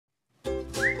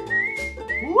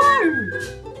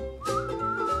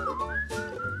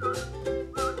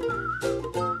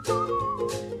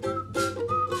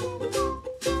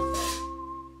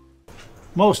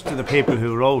Most of the people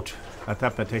who wrote at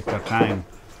that particular time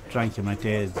drank in my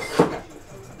days.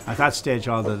 At that stage,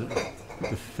 all the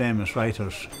famous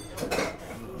writers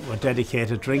were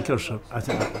dedicated drinkers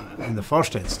in the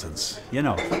first instance, you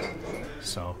know.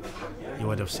 So you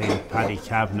would have seen Paddy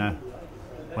Kavanagh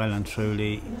well and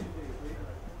truly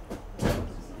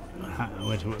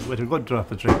with a good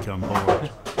drop of drink on board.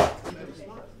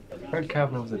 I heard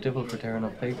Kavanagh was a devil for tearing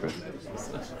up papers.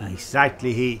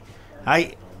 Exactly.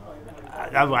 I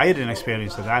had an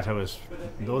experience of that.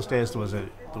 In those days there was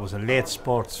a late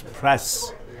sports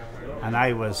press, and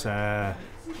I was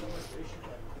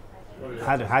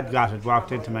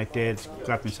walked into my dad's,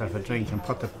 got myself a drink and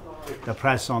put the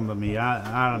press under my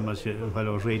arm while I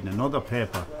was reading another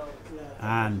paper,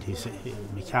 and he said,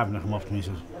 Kavanagh came up to me and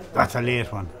said, "That's a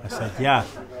late one." I said, "Yeah,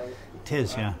 it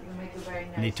is, yeah."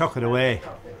 And he took it away,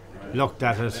 looked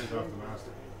at it,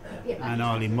 and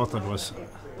all he muttered was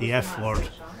the F word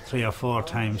 3 or 4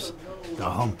 times, "the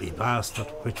humpy bastard,"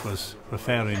 which was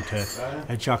referring to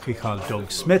a jockey called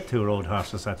Doug Smith who rode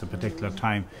horses at the particular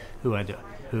time,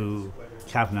 who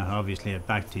Kavanagh obviously had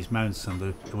backed his mounts and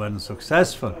they weren't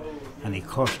successful, and he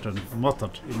cursed and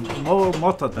muttered, more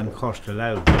muttered than cursed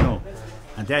aloud, you know.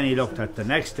 And then he looked at the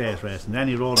next day's race, and then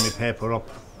he rolled my paper up,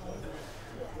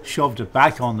 shoved it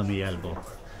back under my elbow.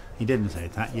 He didn't say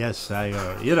that, yes,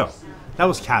 you know, that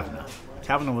was Kavanagh.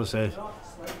 Kavanagh was a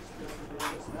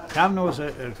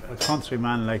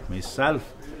countryman like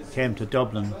myself, came to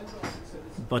Dublin,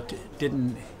 but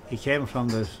he came from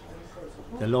the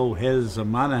low hills of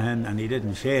Monaghan, and he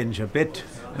didn't change a bit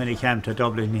when he came to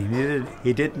Dublin.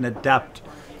 He didn't adapt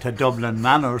to Dublin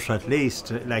manners, at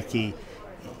least. Like he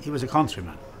was a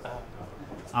countryman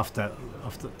of the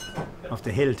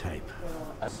hill type.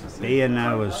 Ian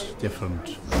now is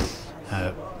different.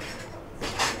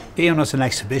 Ian was an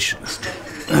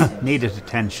exhibitionist, needed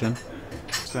attention.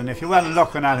 And if you weren't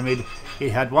looking at him, he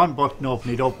had one button open,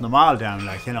 he'd open them all down,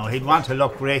 like, you know. He'd want to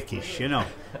look rakish, you know.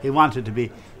 He wanted to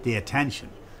be the attention,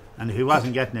 and if he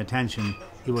wasn't getting attention,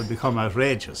 he would become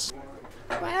outrageous.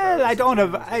 Well, I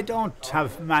don't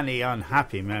have many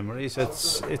unhappy memories. I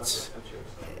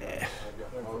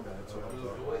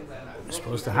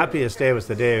suppose the happiest day was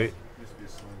the day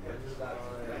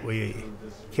we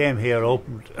came here,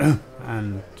 opened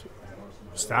and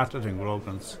started in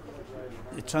Grogan's.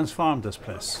 It transformed this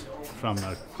place from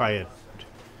a quiet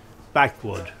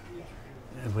backwood,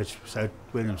 which South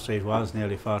William Street was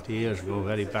nearly 40 years ago,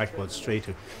 very backwood street.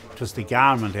 It was the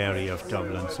garment area of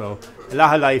Dublin, so a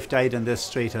lot of life died in this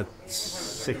street at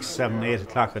 6, 7, 8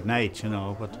 o'clock at night, you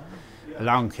know. But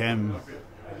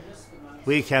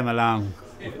we came along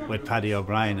with Paddy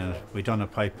O'Brien, and we done a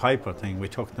Pied Piper thing. We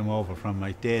took them over from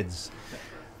my dad's,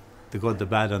 the good, the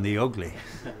bad and the ugly.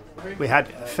 We had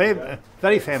a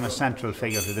very famous central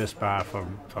figure to this bar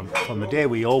from the day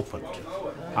we opened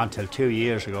until 2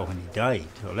 years ago when he died,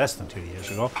 or less than 2 years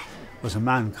ago, was a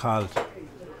man called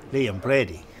Liam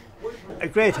Brady. A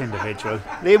great individual.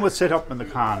 Liam would sit up in the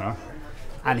corner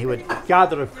and he would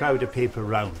gather a crowd of people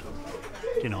round him,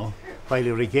 you know, while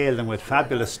he regaled them with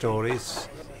fabulous stories.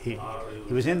 He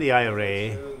was in the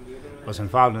IRA, was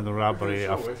involved in the robbery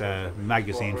of the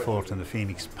magazine fort in the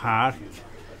Phoenix Park.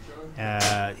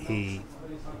 He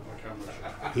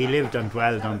lived and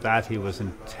dwelled on that. He was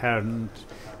interned,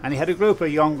 and he had a group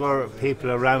of younger people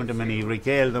around him, and he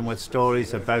regaled them with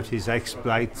stories about his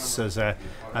exploits as a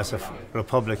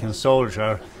Republican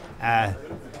soldier.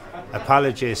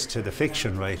 Apologies to the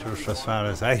fiction writers as far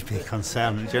as I'd be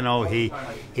concerned. You know, he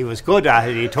was good at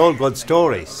it. He told good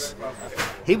stories.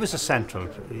 He was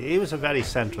a very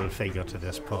central figure to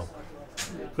this pub.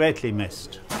 Greatly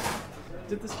missed.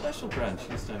 Did the special branch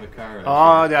used to have a car?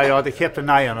 Oh, they kept an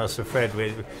eye on us, afraid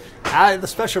the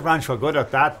special branch were good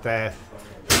at that. They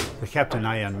kept an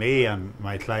eye on me and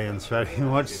my clients very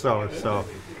much so.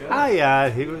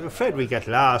 Afraid we get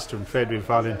lost and afraid we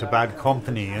fall into bad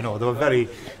company, you know.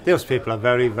 Those people are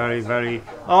very, very, very,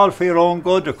 all for your own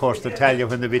good, of course, they tell you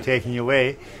when they'll be taking you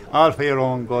away. All for your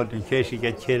own good in case you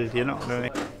get killed, you know.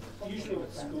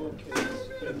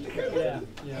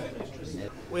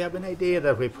 We have an idea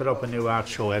that we put up a new art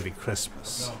show every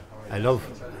Christmas.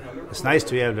 It's nice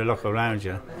to be able to look around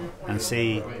you and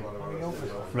see,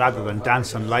 rather than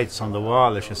dancing lights on the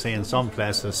wall as you see in some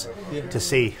places, to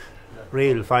see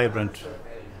real vibrant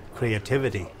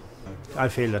creativity. I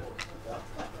feel that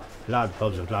a lot of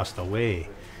pubs have lost their way.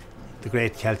 The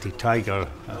great Celtic Tiger,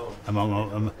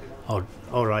 among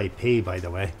R.I.P. by the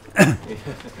way,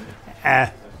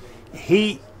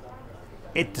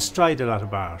 it destroyed a lot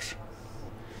of bars.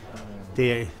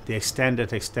 they extended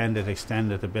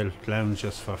they built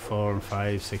lounges for 400 and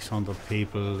 500, 600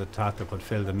 people. They thought they could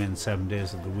fill them in 7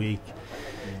 days of the week.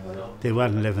 They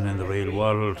weren't living in the real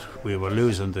world. We were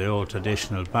losing the old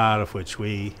traditional bar, of which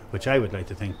I would like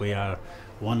to think we are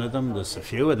one of them. There's a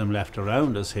few of them left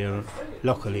around us here.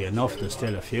 Luckily enough, there's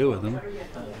still a few of them.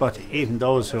 But even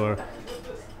those who are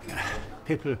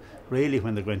people really,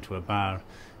 when they go into a bar,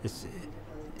 it's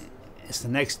the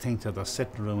next thing to their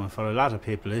sitting room, and for a lot of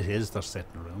people it is their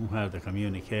sitting room where they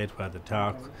communicate, where they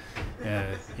talk.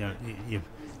 You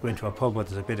go into a pub where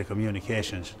there's a bit of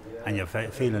communications and you're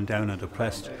feeling down and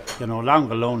depressed. You're no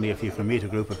longer lonely if you can meet a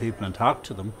group of people and talk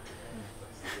to them.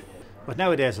 But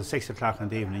nowadays at 6 o'clock in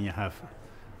the evening you have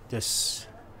this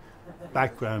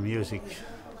background music,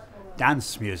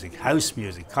 dance music, house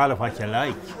music, call it what you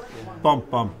like. Bump,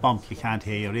 bump, bump, you can't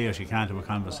hear your ears, you can't have a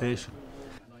conversation.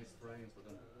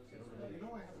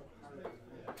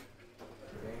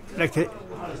 Like,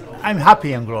 I'm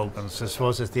happy in Grogan's, I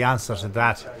suppose is the answer to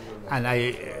that. And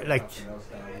I,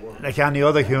 like any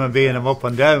other human being, I'm up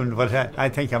and down, but I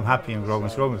think I'm happy in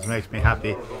Grogan's. Grogan's makes me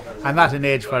happy. I'm at an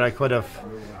age where I could have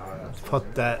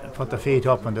put the feet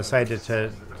up and decided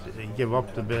to give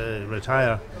up, to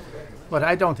retire. But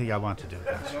I don't think I want to do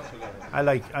that.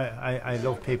 I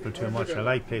love people too much. I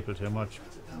like people too much.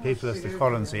 People is the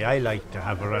currency I like to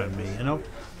have around me, you know.